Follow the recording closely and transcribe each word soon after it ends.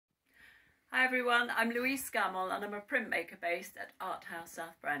Hi everyone, I'm Louise Scammell and I'm a printmaker based at Art House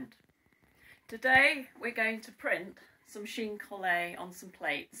South Brent. Today we're going to print some chine collé on some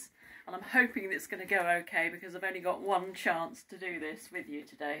plates, and I'm hoping it's going to go okay because I've only got one chance to do this with you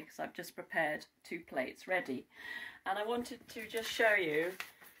today because I've just prepared 2 plates ready. And I wanted to just show you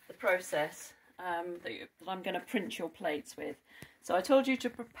the process that I'm going to print your plates with. So I told you to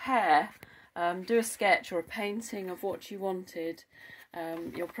prepare, do a sketch or a painting of what you wanted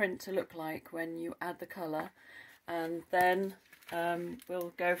your print to look like when you add the colour, and then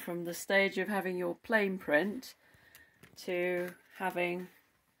we'll go from the stage of having your plain print to having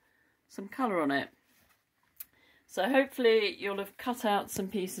some colour on it. So hopefully you'll have cut out some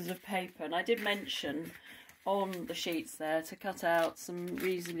pieces of paper, and I did mention on the sheets there to cut out some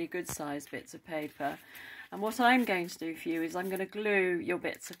reasonably good sized bits of paper. And what I'm going to do for you is I'm going to glue your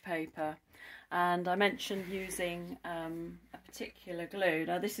bits of paper, and I mentioned using a particular glue.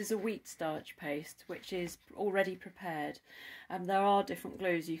 Now this is a wheat starch paste which is already prepared, and there are different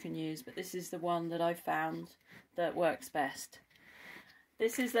glues you can use, but this is the one that I've found that works best.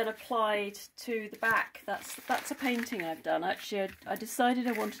 This is then applied to the back. That's a painting I've done. Actually, I decided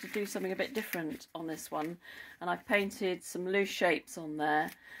I wanted to do something a bit different on this one, and I've painted some loose shapes on there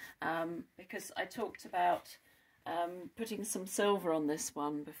because I talked about putting some silver on this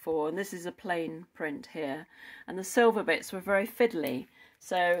one before, and this is a plain print here, and the silver bits were very fiddly,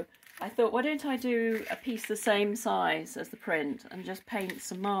 so I thought, why don't I do a piece the same size as the print and just paint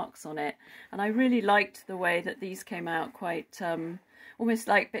some marks on it. And I really liked the way that these came out, quite almost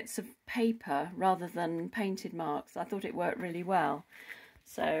like bits of paper rather than painted marks. I thought it worked really well,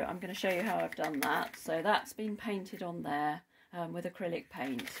 so I'm going to show you how I've done that. So that's been painted on there with acrylic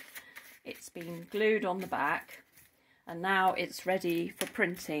paint. It's been glued on the back, and now it's ready for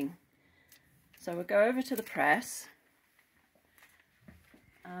printing. So we'll go over to the press,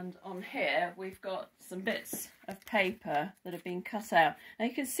 and on here we've got some bits of paper that have been cut out. Now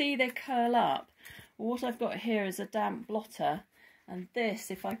you can see they curl up. What I've got here is a damp blotter, and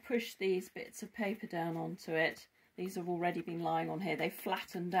this, if I push these bits of paper down onto it, these have already been lying on here, they've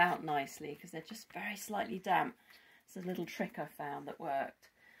flattened out nicely because they're just very slightly damp. It's a little trick I found that worked.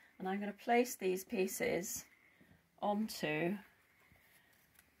 And I'm going to place these pieces onto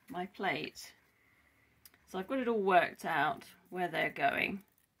my plate. So I've got it all worked out where they're going,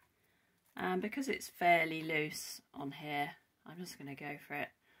 and because it's fairly loose on here, I'm just going to go for it.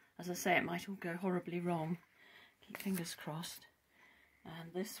 As I say, it might all go horribly wrong. Keep fingers crossed.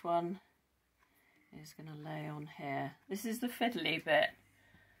 And this one is going to lay on here. This is the fiddly bit,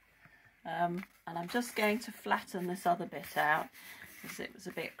 and I'm just going to flatten this other bit out because it was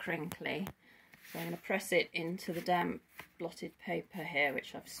a bit crinkly. So I'm going to press it into the damp blotted paper here,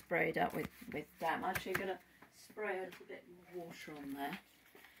 which I've sprayed up with damp. I'm actually going to spray a little bit more water on there,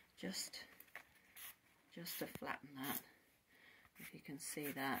 just to flatten that, if you can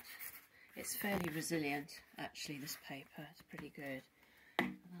see that. It's fairly resilient, actually, this paper. It's pretty good.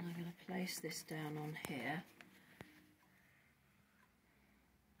 And then I'm going to place this down on here.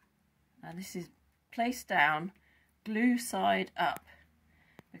 Now this is placed down glue side up,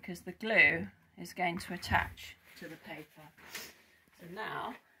 because the glue is going to attach to the paper. So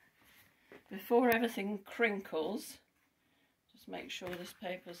now, before everything crinkles, just make sure this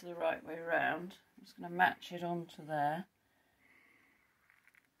paper's the right way around. I'm just going to match it onto there.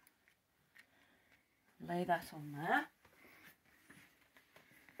 Lay that on there.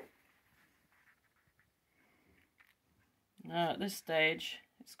 Now at this stage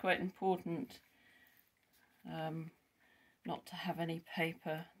it's quite important not to have any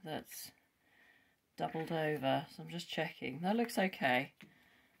paper that's doubled over, so I'm just checking. That looks okay,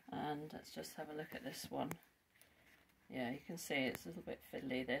 and let's just have a look at this one. Yeah, you can see it's a little bit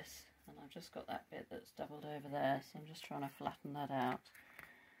fiddly, this, and I've just got that bit that's doubled over there, so I'm just trying to flatten that out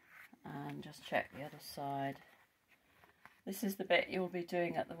and just check the other side. This is the bit you'll be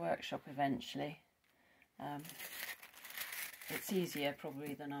doing at the workshop eventually. It's easier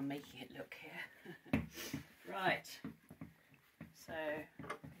probably than I'm making it look here. Right, so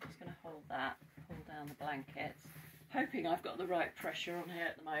I'm just going to hold that, pull down the blankets, hoping I've got the right pressure on here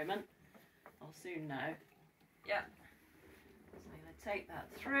at the moment. I'll soon know. Yep. So I'm going to take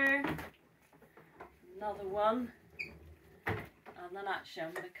that through, another one, and then actually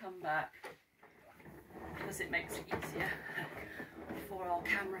I'm going to come back because it makes it easier for our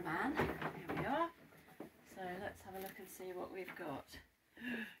cameraman. Here we are. So let's have a look and see what we've got.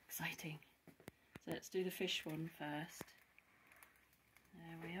 Exciting. So let's do the fish one first.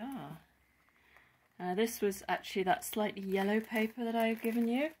 There we are. This was actually that slightly yellow paper that I've given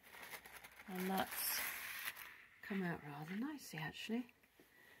you, and that's come out rather nicely actually.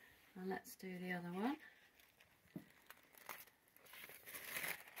 And let's do the other one.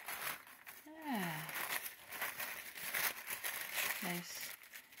 There. Place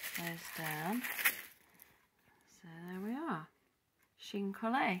those down. So there we are. Chine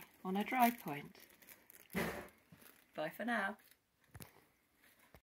collé on a dry point. Bye for now.